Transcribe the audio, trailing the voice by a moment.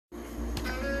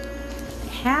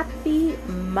Happy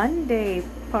Monday,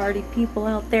 party people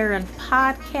out there in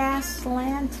podcast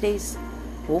land.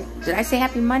 Did I say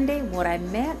happy Monday? What I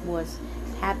meant was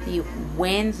happy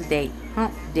Wednesday,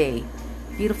 hump day.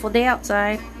 Beautiful day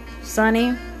outside,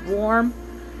 sunny, warm.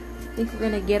 I think we're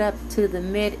going to get up to the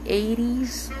mid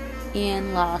 80s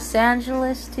in Los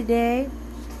Angeles today.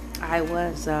 I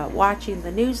was watching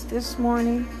the news this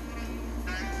morning,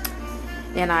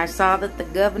 and I saw that the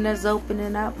governor's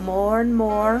opening up more and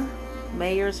more.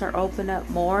 Mayors are opening up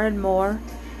more and more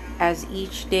as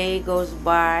each day goes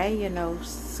by. You know,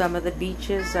 some of the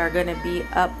beaches are going to be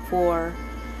up for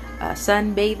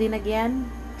sunbathing again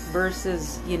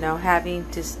versus, having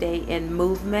to stay in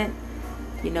movement.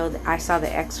 I saw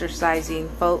the exercising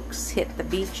folks hit the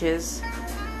beaches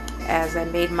as I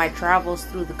made my travels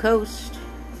through the coast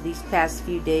these past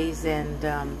few days, and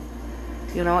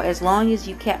as long as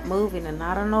you kept moving. And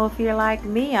I don't know if you're like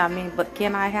me, but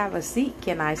can I have a seat?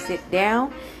 Can I sit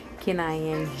down? Can I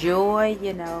enjoy,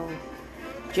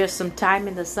 just some time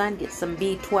in the sun, get some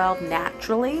B12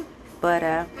 naturally? But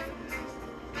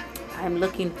I'm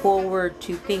looking forward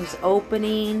to things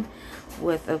opening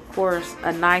with, of course,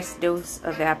 a nice dose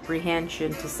of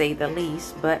apprehension, to say the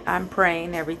least. But I'm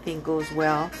praying everything goes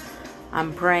well.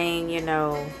 I'm praying,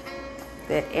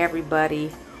 that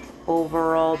everybody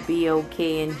overall be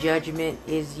okay, and judgment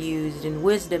is used and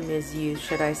wisdom is used,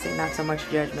 should I say, not so much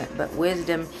judgment, but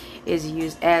wisdom is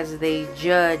used as they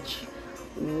judge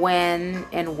when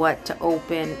and what to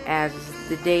open as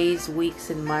the days,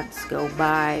 weeks, and months go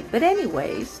by. But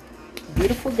anyways,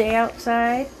 beautiful day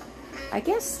outside. I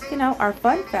guess, our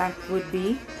fun fact would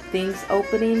be things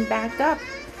opening back up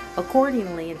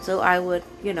accordingly. And so I would,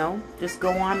 just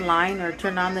go online or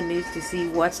turn on the news to see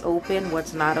what's open,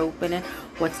 what's not open, and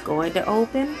what's going to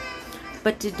open.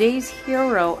 But today's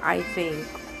hero, I think,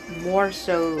 more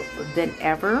so than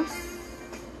ever,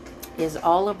 is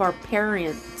all of our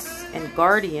parents and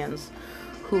guardians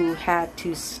who had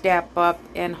to step up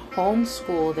and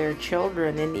homeschool their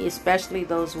children, and especially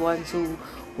those ones who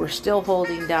were still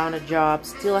holding down a job,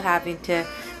 still having to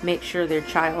make sure their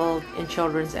child and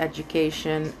children's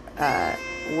education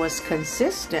was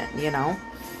consistent.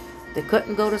 They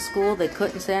couldn't go to school, they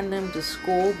couldn't send them to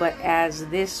school. But as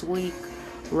this week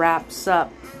wraps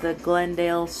up, the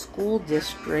Glendale School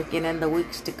District, and in the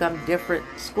weeks to come, different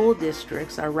school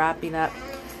districts are wrapping up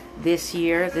this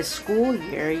school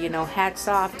year. Hats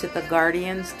off to the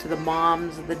guardians, to the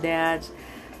moms, the dads,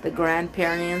 the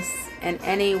grandparents, and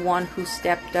anyone who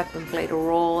stepped up and played a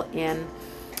role in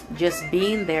just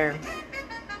being there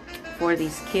for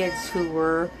these kids who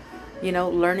were,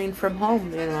 learning from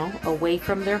home, away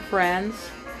from their friends,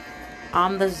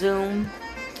 on the Zoom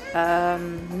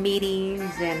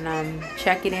meetings, and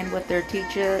checking in with their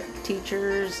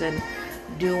teachers and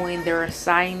doing their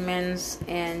assignments,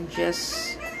 and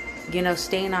just,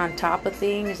 staying on top of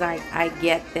things. I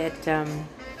get that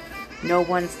no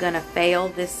one's going to fail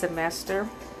this semester,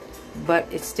 but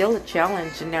it's still a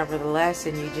challenge nevertheless,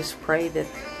 and you just pray that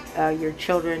your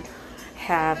children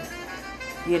have,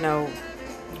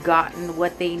 gotten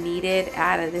what they needed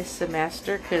out of this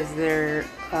semester, because their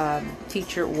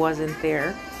teacher wasn't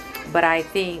there. But I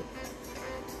think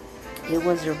it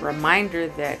was a reminder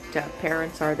that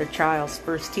parents are their child's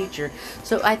first teacher.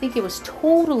 So I think it was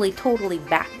totally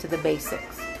back to the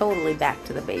basics. Totally back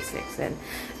to the basics. And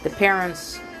the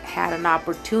parents had an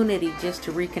opportunity just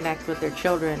to reconnect with their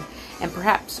children and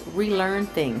perhaps relearn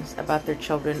things about their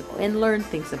children and learn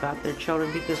things about their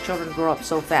children, because children grow up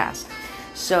so fast.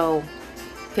 So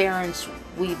parents,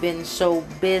 we've been so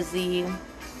busy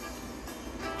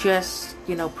just,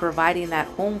 providing that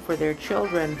home for their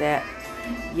children, that,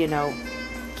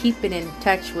 keeping in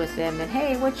touch with them, and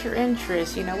hey, what's your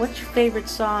interest? What's your favorite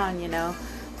song?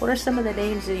 What are some of the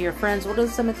names of your friends? What are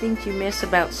some of the things you miss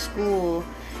about school?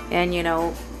 And,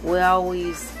 we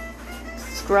always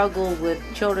struggle with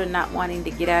children not wanting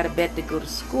to get out of bed to go to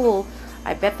school.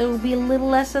 I bet there will be a little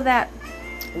less of that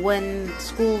when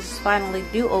schools finally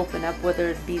do open up, whether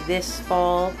it be this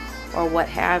fall or what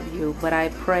have you. But I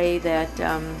pray that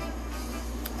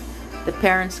the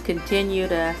parents continue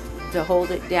to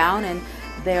hold it down, and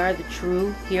they are the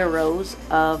true heroes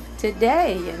of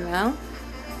today.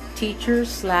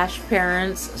 Teachers slash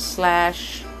parents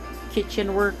slash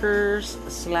kitchen workers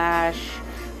slash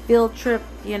field trip,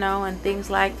 and things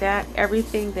like that.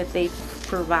 Everything that they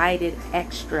provided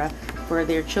extra for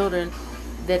their children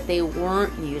that they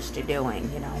weren't used to doing,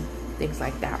 things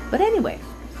like that. But anyway,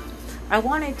 I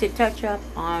wanted to touch up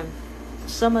on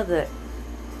some of the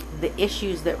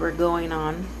issues that were going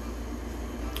on.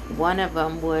 One of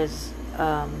them was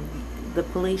the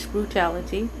police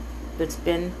brutality that's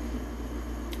been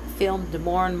filmed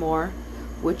more and more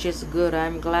which is good.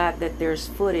 I'm glad that there's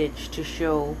footage to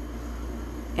show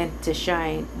and to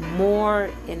shine more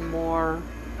and more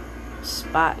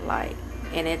spotlight.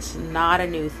 And it's not a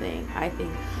new thing. I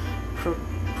think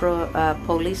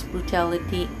police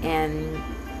brutality and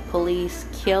police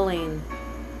killing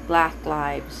black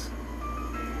lives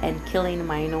and killing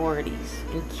minorities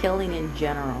and killing in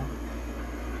general,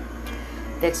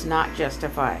 that's not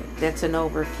justified. That's an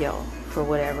overkill for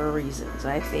whatever reasons.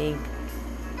 I think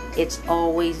it's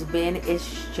always been.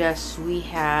 It's just we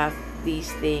have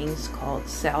these things called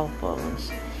cell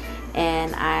phones.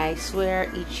 And I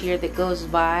swear each year that goes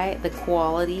by, the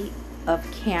quality of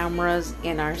cameras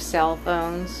in our cell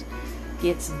phones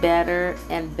gets better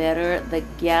and better. The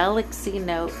Galaxy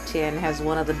Note 10 has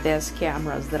one of the best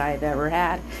cameras that I've ever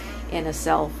had in a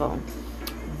cell phone.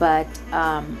 But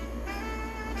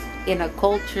in a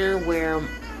culture where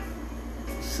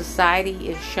society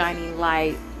is shining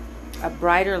light, a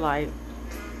brighter light,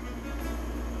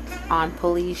 on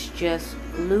police just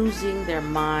losing their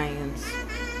minds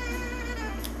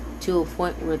to a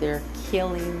point where they're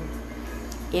killing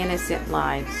innocent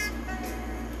lives.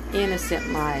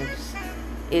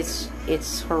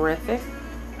 It's horrific,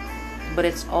 but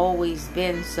it's always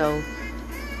been so.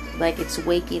 Like, it's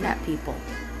waking up people.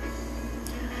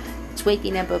 It's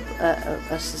waking up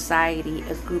a society,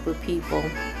 a group of people,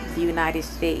 the United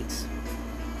States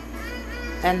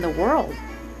and the world,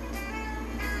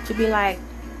 to be like,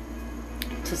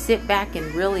 to sit back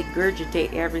and really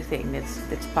regurgitate everything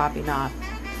that's popping off,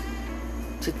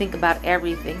 to think about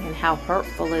everything and how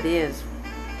hurtful it is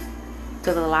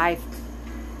to the life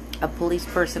a police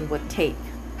person would take.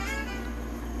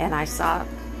 And I saw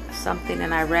something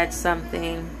and I read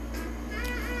something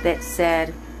that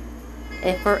said,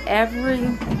 if for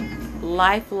every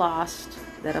life lost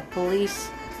that a police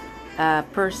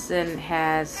person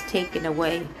has taken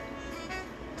away,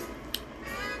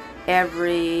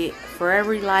 for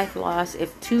every life lost,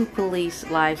 if 2 police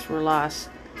lives were lost,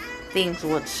 things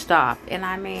would stop. And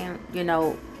I mean, you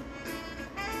know,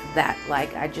 that,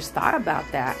 like, I just thought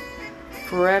about that.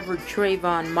 Forever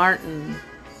Trayvon Martin's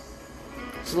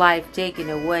life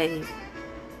taken away,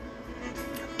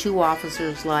 2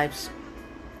 officers' lives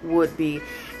would be.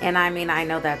 And I mean, I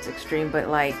know that's extreme, but,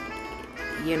 like,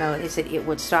 you know, they said it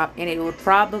would stop. And it would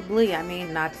probably, I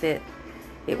mean, not that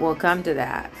it will come to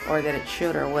that, or that it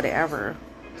should, or whatever,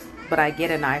 but I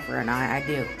get an eye for an eye. I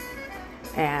do.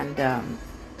 And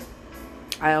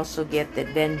I also get that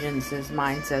vengeance is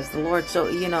mine, says the Lord. So,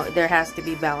 you know, there has to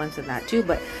be balance in that too.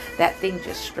 But that thing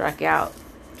just struck out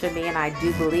to me, and I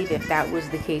do believe if that was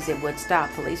the case, it would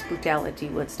stop. Police brutality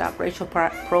would stop. Racial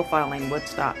profiling would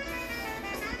stop.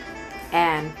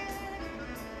 And,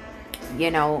 you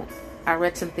know, I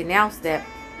read something else that,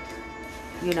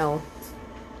 you know,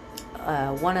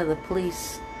 one of the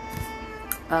police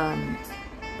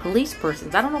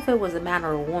persons, I don't know if it was a man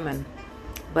or a woman,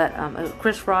 but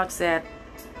Chris Rock said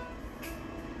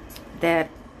that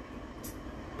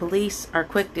police are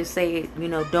quick to say, you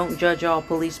know, don't judge all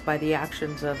police by the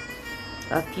actions of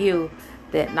a few,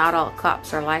 that not all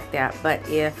cops are like that. But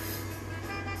if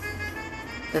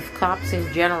cops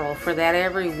in general, for that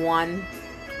every one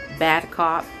bad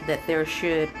cop, that there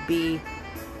should be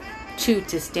 2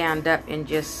 to stand up and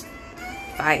just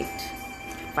fight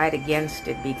against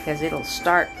it, because it'll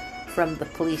start from the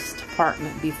police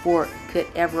department before it could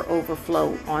ever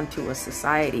overflow onto a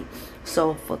society.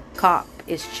 So if a cop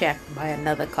is checked by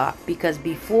another cop, because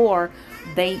before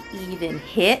they even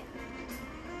hit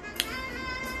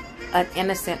an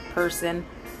innocent person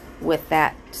with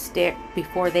that stick,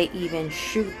 before they even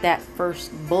shoot that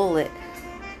first bullet,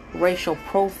 racial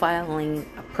profiling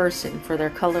a person for their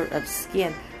color of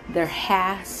skin, there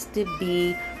has to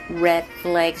be red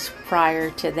flags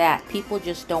prior to that. People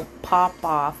just don't pop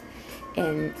off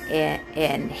and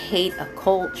hate a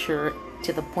culture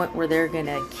to the point where they're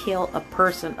gonna kill a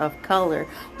person of color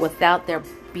without there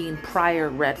being prior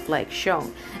red flags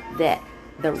shown that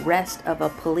the rest of a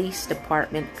police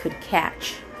department could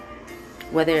catch,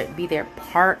 whether it be their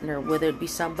partner, whether it be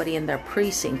somebody in their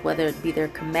precinct, whether it be their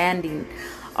commanding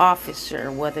officer,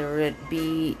 whether it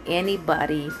be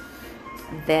anybody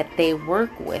that they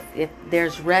work with. If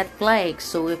there's red flags,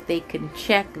 so if they can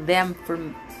check them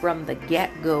from the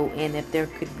get-go, and if there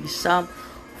could be some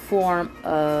form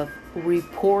of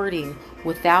reporting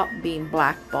without being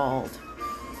blackballed,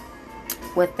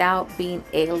 without being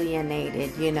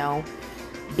alienated, you know,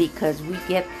 because we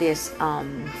get this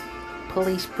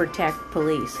police protect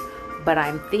police. But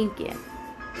I'm thinking,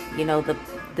 you know,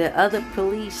 the other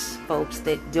police folks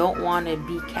that don't want to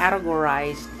be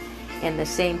categorized in the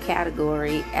same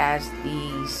category as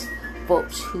these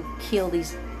folks who kill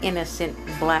these innocent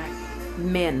black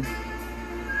men,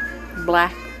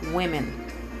 black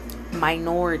women,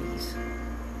 minorities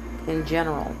in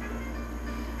general,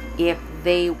 if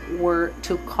they were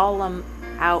to call them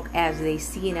out as they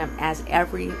see them, as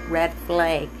every red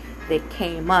flag that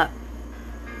came up,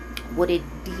 would it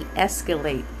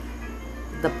de-escalate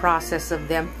the process of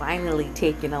them finally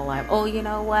taking a life? Oh, you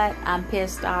know what? I'm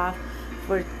pissed off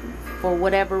for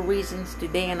whatever reasons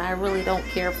today, and I really don't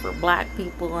care for black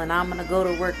people, and I'm gonna go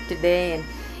to work today,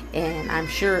 and I'm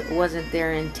sure it wasn't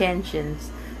their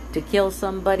intentions to kill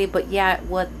somebody, but yeah,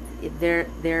 what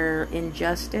their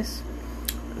injustice,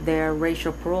 their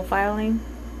racial profiling,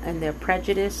 and their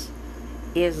prejudice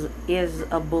is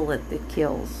a bullet that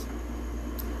kills,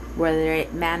 whether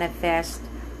it manifests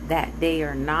that day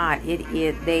or not.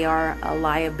 They are a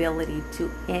liability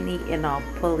to any and all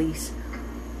police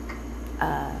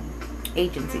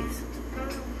agencies.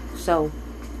 So,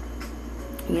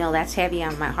 you know, that's heavy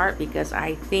on my heart, because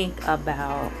I think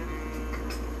about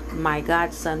my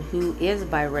godson who is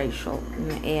biracial,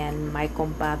 and my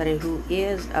compadre who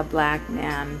is a black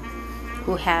man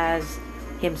who has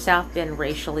himself been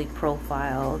racially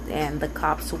profiled, and the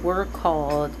cops were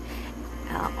called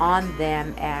on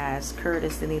them, as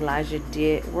Curtis and Elijah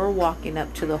did. We're walking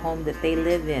up to the home that they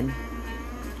live in,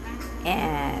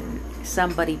 and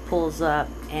somebody pulls up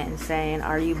and saying,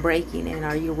 "Are you breaking in?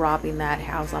 Are you robbing that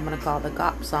house? I'm going to call the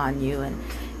cops on you."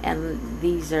 And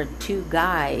these are two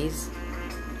guys,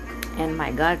 and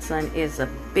my godson is a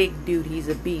big dude. He's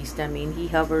a beast. I mean, he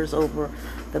hovers over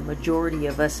the majority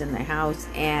of us in the house.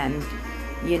 And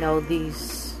you know,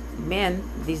 these men,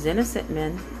 these innocent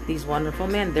men, these wonderful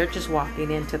men, they're just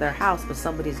walking into their house, but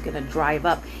somebody's going to drive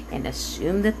up and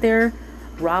assume that they're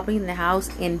robbing the house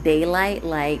in daylight.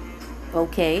 Like,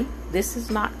 okay, this is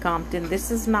not Compton,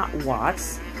 this is not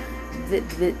Watts,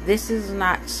 this is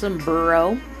not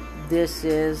Somburo, this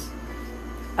is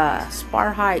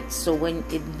Spar Heights. So when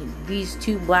these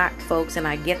two black folks, and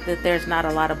I get that there's not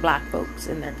a lot of black folks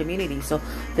in their community, so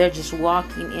they're just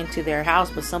walking into their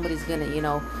house, but somebody's gonna, you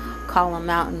know, call them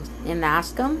out and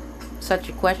ask them such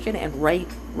a question and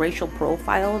racial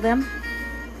profile them.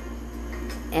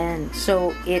 And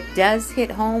so it does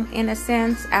hit home in a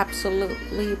sense,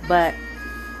 absolutely. But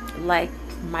like,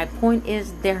 my point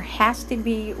is, there has to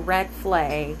be red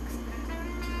flags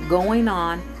going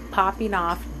on, popping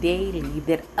off daily,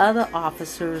 that other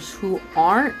officers who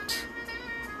aren't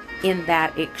in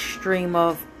that extreme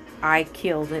of I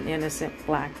killed an innocent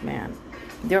black man.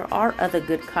 There are other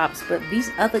good cops, but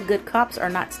these other good cops are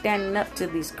not standing up to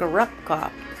these corrupt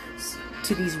cops,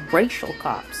 to these racial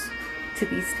cops, to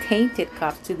these tainted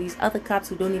cops, to these other cops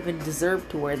who don't even deserve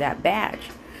to wear that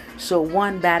badge. So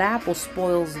one bad apple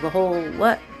spoils the whole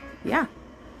what? Yeah.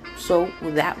 So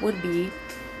that would be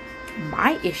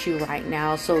my issue right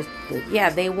now. So yeah,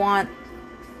 they want,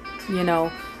 you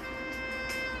know,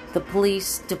 the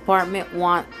police department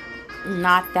want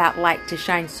not that light to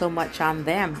shine so much on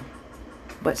them,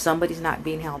 but somebody's not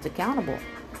being held accountable.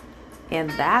 And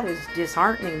that is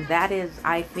disheartening. That is,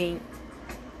 I think,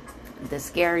 the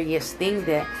scariest thing,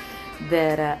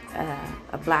 that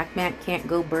a black man can't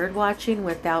go bird watching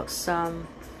without some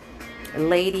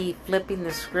lady flipping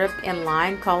the script in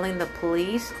line, calling the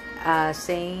police,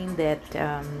 saying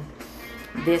that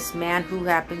this man who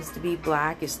happens to be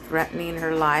black is threatening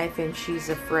her life and she's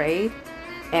afraid.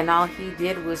 And all he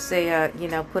did was say, you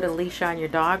know, put a leash on your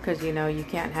dog, because, you know, you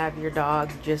can't have your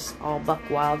dog just all buck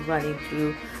wild running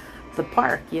through the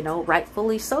park, you know,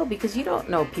 rightfully so, because you don't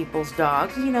know people's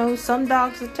dogs. You know, some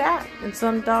dogs attack and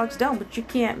some dogs don't, but you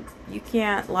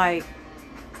can't like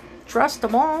trust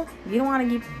them all. You don't want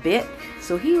to get bit.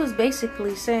 So he was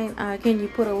basically saying, can you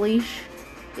put a leash?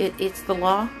 It's the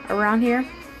law around here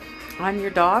on your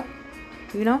dog,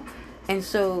 you know. And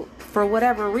so for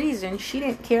whatever reason, she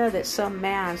didn't care that some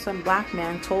black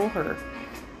man told her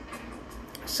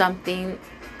something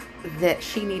that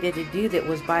she needed to do that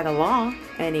was by the law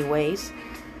anyways.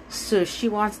 So she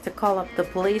wants to call up the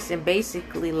police and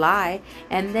basically lie.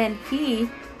 And then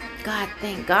God,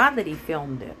 thank God that he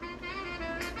filmed it.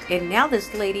 And now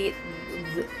this lady,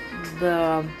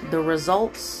 the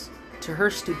results to her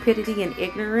stupidity and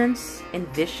ignorance and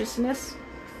viciousness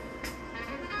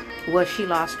was she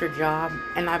lost her job.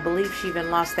 And I believe she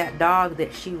even lost that dog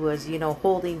that she was, you know,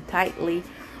 holding tightly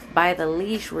by the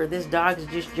leash, where this dog is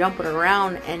just jumping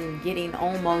around and getting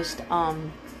almost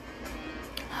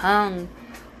hung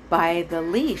by the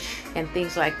leash and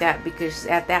things like that, because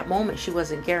at that moment she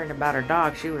wasn't caring about her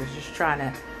dog. She was just trying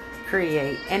to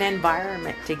create an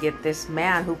environment to get this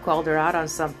man who called her out on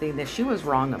something that she was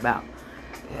wrong about.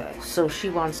 So she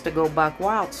wants to go buck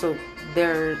wild. So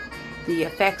the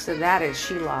effects of that is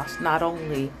she lost not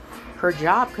only her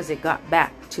job because it got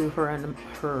back to her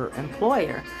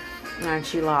employer, and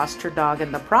she lost her dog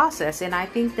in the process. And I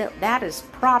think that is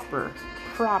proper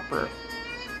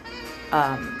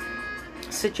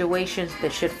situations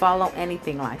that should follow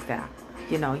anything like that.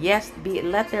 Yes,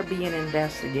 let there be an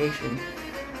investigation,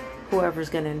 whoever's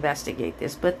going to investigate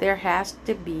this, but there has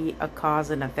to be a cause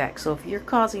and effect. So if you're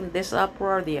causing this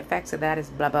uproar, the effects of that is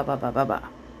blah blah blah blah blah blah,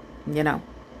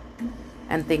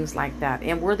 and things like that.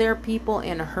 And were there people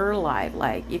in her life,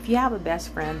 like if you have a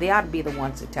best friend, they ought to be the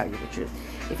ones to tell you the truth.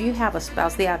 If you have a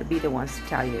spouse, they ought to be the ones to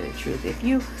tell you the truth.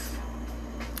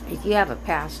 If you have a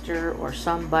pastor or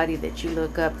somebody that you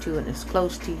look up to and is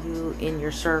close to you in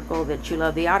your circle that you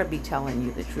love, they ought to be telling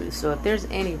you the truth. So if there's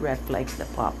any red flags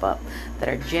that pop up that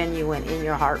are genuine in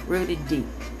your heart, rooted deep,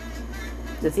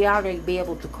 that they ought to be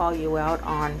able to call you out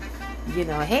on,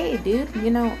 hey dude,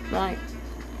 like,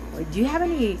 do you have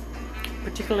any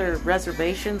particular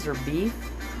reservations or beef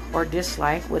or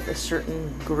dislike with a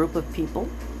certain group of people,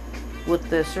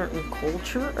 with a certain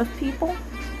culture of people,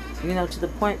 to the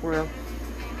point where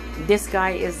this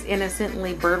guy is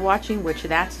innocently bird watching, which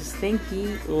that's his thing.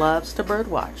 He loves to bird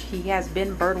watch. He has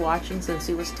been bird watching since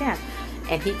he was 10,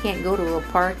 and he can't go to a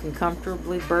park and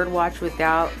comfortably bird watch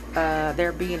without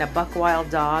there being a buck wild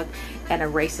dog and a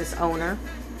racist owner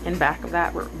in back of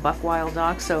that buck wild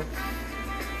dog. So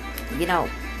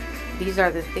these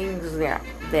are the things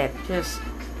that just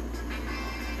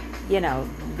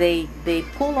they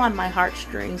pull on my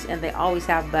heartstrings, and they always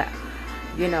have. But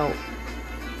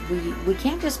we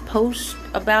can't just post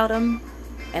about them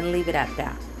and leave it at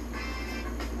that.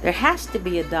 There has to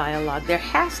be a dialogue. There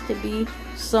has to be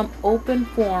some open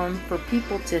forum for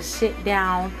people to sit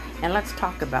down and let's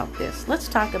talk about this. Let's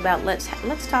talk about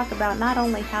not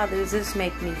only how does this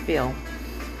make me feel,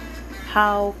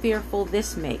 how fearful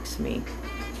this makes me,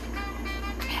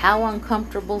 how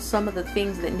uncomfortable some of the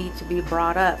things that need to be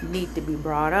brought up.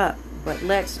 But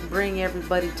let's bring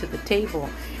everybody to the table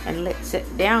and let's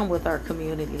sit down with our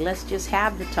community. Let's just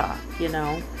have the talk,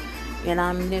 And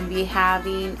I'm going to be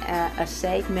having a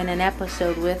segment, an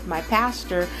episode with my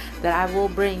pastor that I will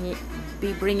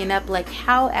be bringing up, like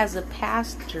how as a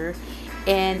pastor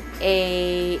in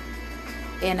a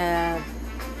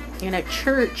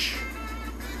church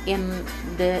in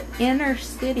the inner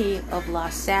city of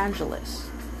Los Angeles,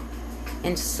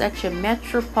 in such a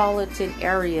metropolitan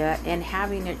area, and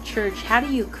having a church, how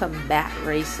do you combat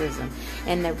racism?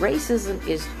 And the racism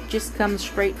just comes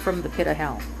straight from the pit of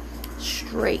hell.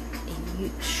 Straight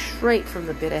from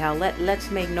the pit of hell.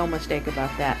 Let's make no mistake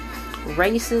about that.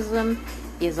 Racism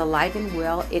is alive and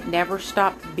well. It never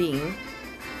stopped being.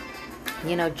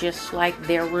 Just like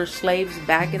there were slaves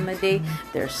back in the day,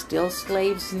 there's still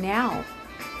slaves now.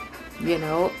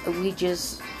 We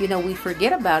just, we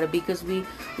forget about it because we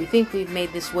think we've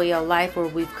made this way of life, or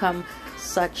we've come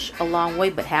such a long way.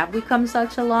 But have we come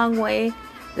such a long way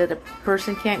that a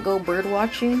person can't go bird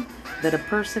watching? That a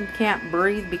person can't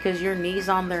breathe because your knee's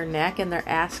on their neck and they're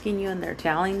asking you and they're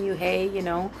telling you, hey,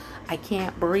 I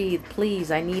can't breathe, please,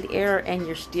 I need air, and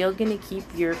you're still going to keep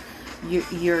your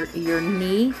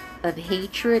knee of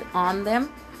hatred on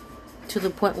them to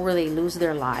the point where they lose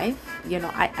their life?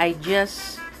 I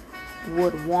just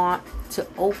would want to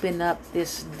open up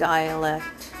this dialogue,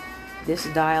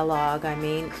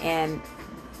 and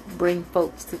bring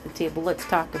folks to the table. Let's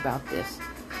talk about this.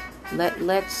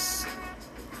 Let's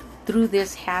through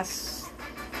this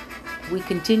we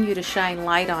continue to shine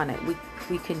light on it.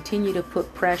 We continue to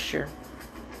put pressure.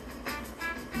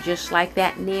 Just like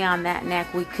that knee on that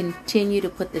neck, we continue to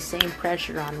put the same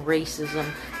pressure on racism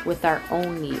with our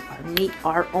own knee,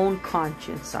 our own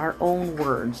conscience, our own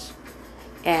words.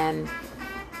 And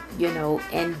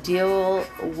deal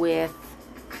with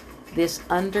this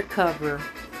undercover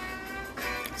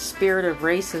spirit of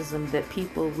racism that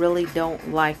people really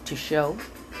don't like to show,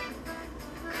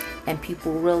 and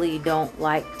people really don't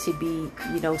like to be,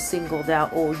 singled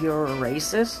out. Oh, you're a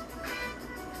racist,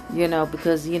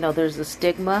 because there's a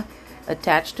stigma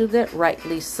attached to that,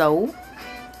 rightly so.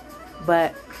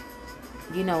 But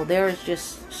there's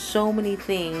just so many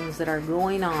things that are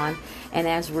going on. And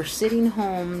as we're sitting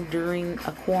home during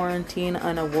a quarantine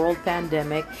and a world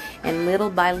pandemic, and little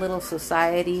by little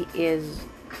society is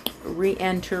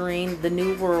re-entering the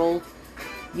new world,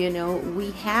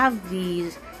 we have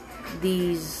these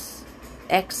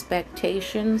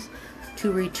expectations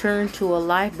to return to a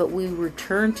life, but we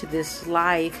return to this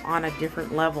life on a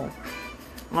different level,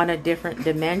 on a different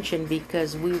dimension,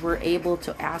 because we were able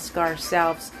to ask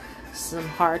ourselves some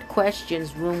hard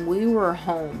questions when we were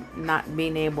home, not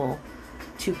being able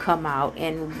to come out.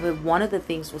 And one of the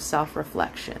things was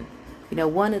self-reflection.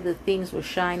 One of the things was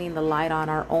shining the light on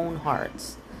our own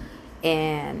hearts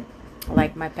And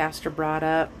like my pastor brought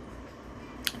up,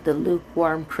 the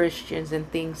lukewarm Christians and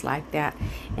things like that.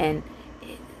 And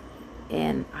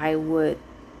I would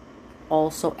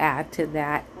also add to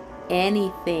that,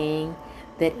 anything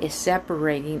that is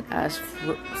separating us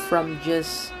from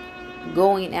just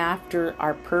going after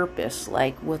our purpose,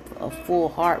 like with a full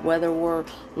heart, whether we're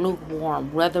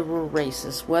lukewarm, whether we're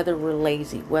racist, whether we're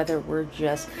lazy, whether we're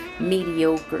just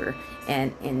mediocre.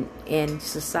 And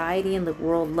society and the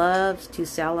world loves to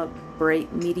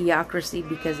celebrate mediocrity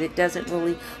because it doesn't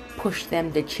really push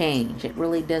them to change. It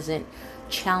really doesn't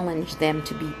challenge them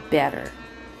to be better.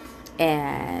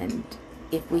 And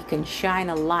if we can shine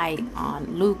a light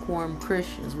on lukewarm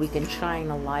Christians, we can shine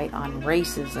a light on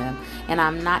racism. And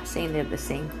I'm not saying they're the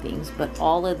same things, but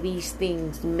all of these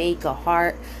things make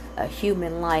a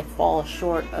human life fall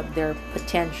short of their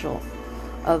potential,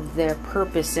 of their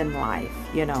purpose in life,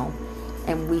 you know.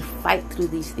 And we fight through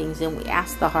these things and we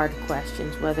ask the hard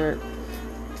questions, whether it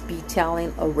be telling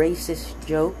a racist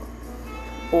joke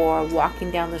or walking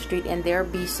down the street and there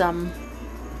be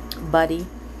somebody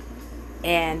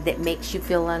and that makes you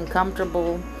feel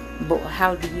uncomfortable. But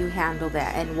how do you handle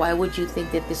that? And why would you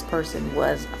think that this person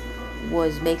was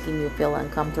making you feel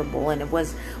uncomfortable? And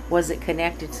was it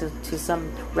connected to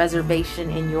some reservation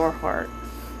in your heart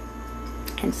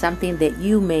and something that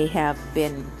you may have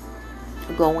been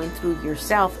going through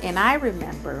yourself? And I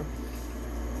remember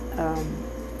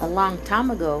a long time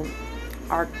ago,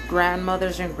 our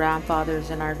grandmothers and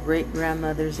grandfathers and our great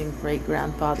grandmothers and great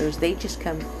grandfathers, they just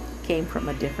came from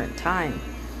a different time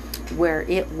where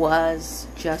it was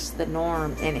just the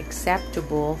norm and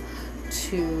acceptable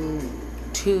to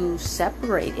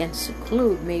separate and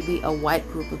seclude maybe a white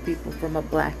group of people from a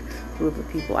black group of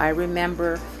people. I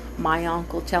remember my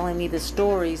uncle telling me the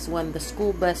stories when the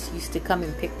school bus used to come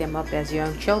and pick them up as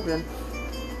young children.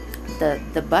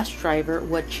 The bus driver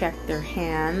would check their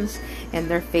hands and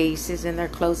their faces and their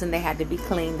clothes, and they had to be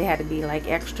clean. They had to be like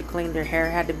extra clean. Their hair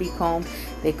had to be combed.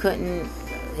 They couldn't,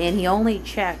 and he only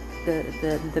checked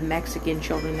the Mexican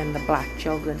children and the black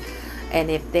children.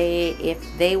 And if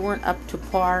they weren't up to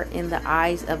par in the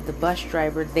eyes of the bus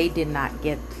driver, they did not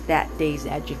get that day's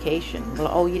education. Well,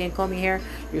 oh, you didn't comb your hair?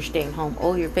 You're staying home.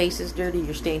 Oh, your face is dirty?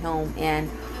 You're staying home. And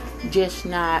just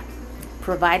not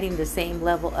providing the same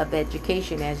level of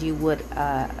education as you would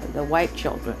the white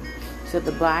children. So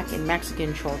the black and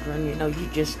Mexican children, you know, you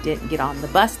just didn't get on the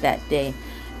bus that day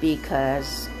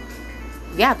because,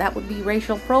 yeah, that would be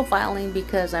racial profiling,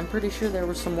 because I'm pretty sure there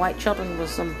were some white children with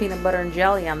some peanut butter and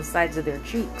jelly on the sides of their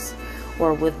cheeks,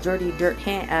 or with dirty dirt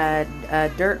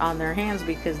on their hands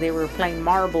because they were playing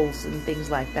marbles and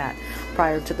things like that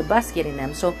prior to the bus getting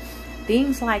them. So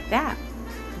things like that,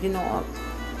 you know,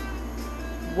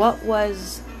 what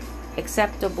was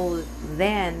acceptable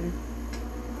then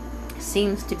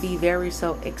seems to be very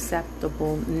so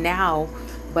acceptable now,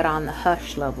 but on the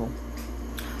hush level.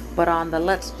 But on the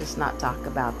let's just not talk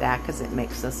about that because it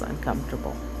makes us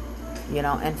uncomfortable, you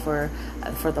know. And for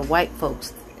the white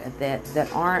folks that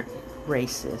aren't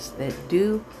racist, that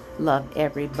do love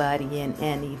everybody and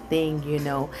anything, you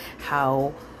know,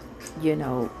 how, you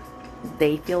know,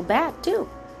 they feel bad too.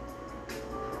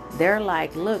 They're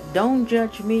like, look, don't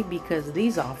judge me because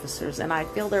these officers, and I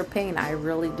feel their pain. I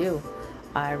really do.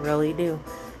 I really do.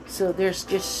 So there's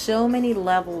just so many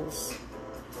levels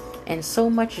and so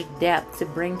much depth to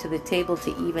bring to the table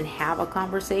to even have a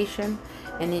conversation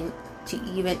and to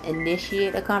even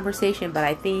initiate a conversation. But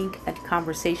I think a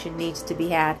conversation needs to be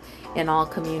had in all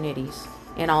communities,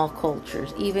 in all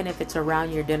cultures, even if it's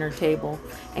around your dinner table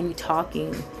and you're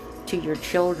talking to your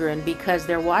children because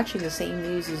they're watching the same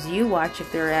news as you watch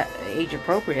if they're at age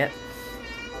appropriate.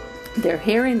 They're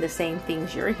hearing the same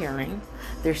things you're hearing.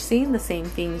 They're seeing the same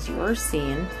things you're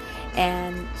seeing.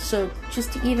 And so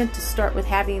just to start with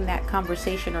having that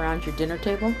conversation around your dinner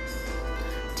table,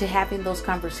 to having those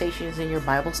conversations in your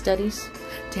Bible studies,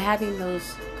 to having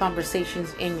those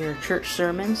conversations in your church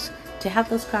sermons, to have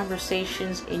those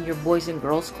conversations in your boys and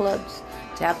girls clubs,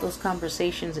 to have those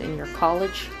conversations in your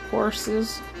college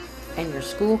courses and your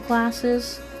school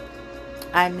classes.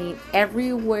 I mean,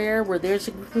 everywhere where there's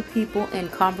a group of people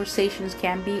and conversations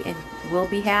can be and will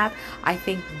be had, I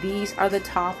think these are the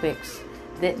topics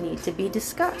that need to be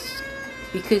discussed,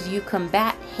 because you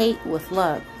combat hate with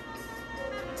love.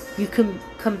 You can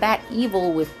combat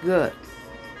evil with good.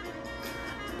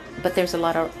 But there's a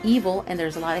lot of evil and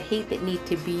there's a lot of hate that need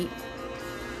to be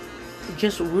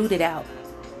just rooted out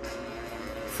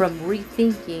from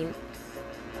rethinking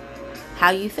how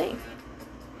you think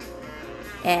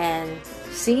and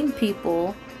seeing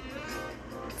people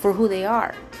for who they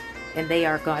are, and they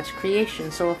are God's creation.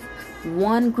 So if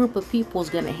one group of people is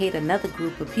going to hate another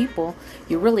group of people,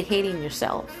 you're really hating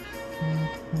yourself.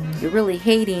 You're really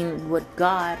hating what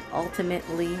God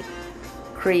ultimately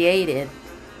created,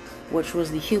 which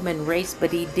was the human race,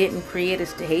 but he didn't create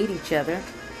us to hate each other.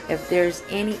 If there's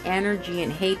any energy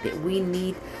and hate that we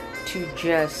need to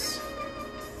just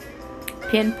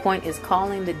pinpoint, is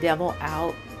calling the devil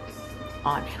out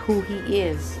on who he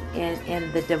is,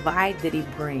 and the divide that he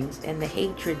brings, and the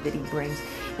hatred that he brings,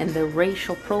 and the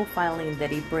racial profiling that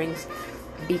he brings,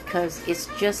 because it's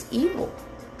just evil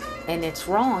and it's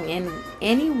wrong. And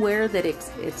anywhere that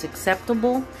it's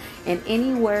acceptable, and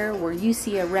anywhere where you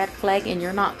see a red flag and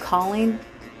you're not calling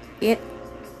it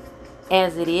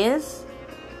as it is,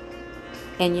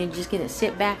 and you're just gonna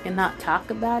sit back and not talk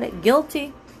about it,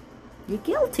 guilty. You're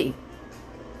guilty.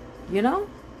 You know?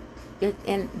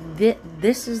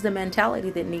 This is the mentality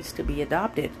that needs to be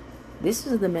adopted. This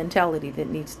is the mentality that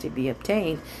needs to be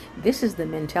obtained. This is the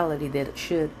mentality that it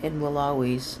should and will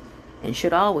always, and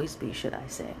should always be, should I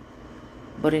say.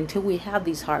 But until we have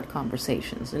these hard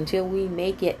conversations, until we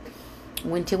make it,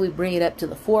 until we bring it up to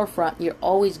the forefront, you're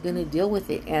always going to deal with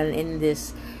it. And in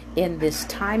this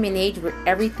time and age where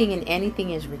everything and anything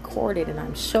is recorded, and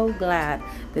I'm so glad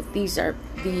that these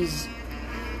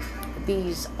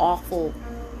awful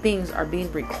things are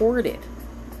being recorded.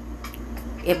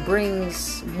 It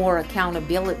brings more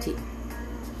accountability.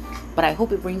 But I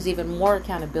hope it brings even more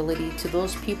accountability to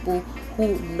those people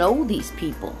who know these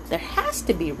people. There has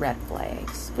to be red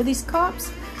flags. For these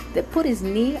cops that put his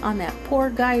knee on that poor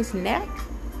guy's neck,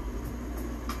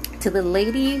 to the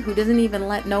lady who doesn't even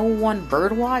let no one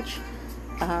birdwatch,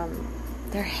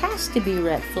 there has to be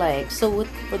red flags. So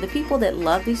for the people that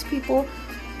love these people,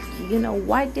 you know,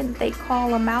 why didn't they call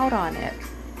them out on it?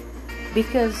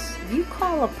 Because you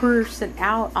call a person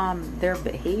out on their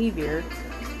behavior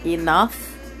enough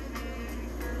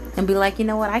and be like, you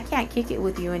know what, I can't kick it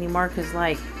with you anymore because,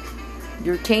 like,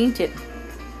 you're tainted.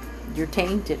 You're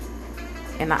tainted.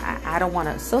 And I don't want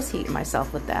to associate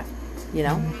myself with that, you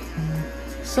know?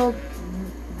 So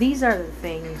these are the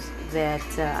things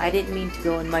that I didn't mean to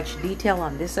go in much detail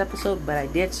on this episode, but I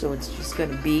did, so it's just going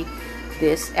to be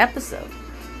this episode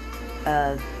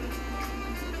of,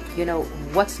 you know,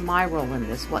 what's my role in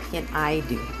this? What can I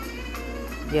do,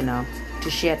 you know, to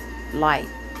shed light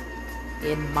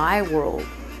in my world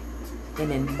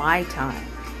and in my time?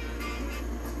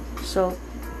 So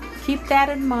keep that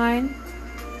in mind.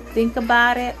 Think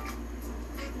about it.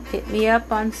 Hit me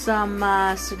up on some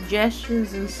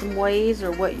suggestions and some ways,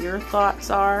 or what your thoughts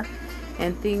are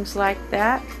and things like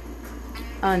that.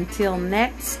 Until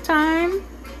next time,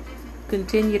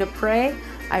 continue to pray.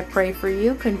 I pray for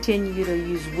you. Continue to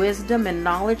use wisdom and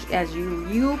knowledge as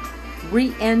you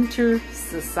re-enter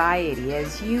society.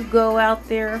 As you go out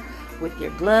there with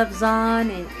your gloves on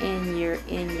and in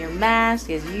your mask,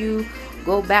 as you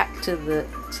go back to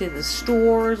the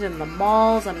stores and the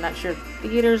malls. I'm not sure if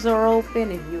theaters are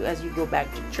open. As you go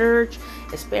back to church,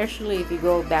 especially if you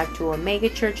go back to a mega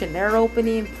church and they're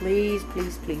opening, please,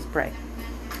 please, please pray.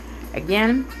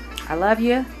 Again, I love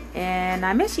you and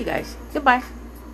I miss you guys. Goodbye.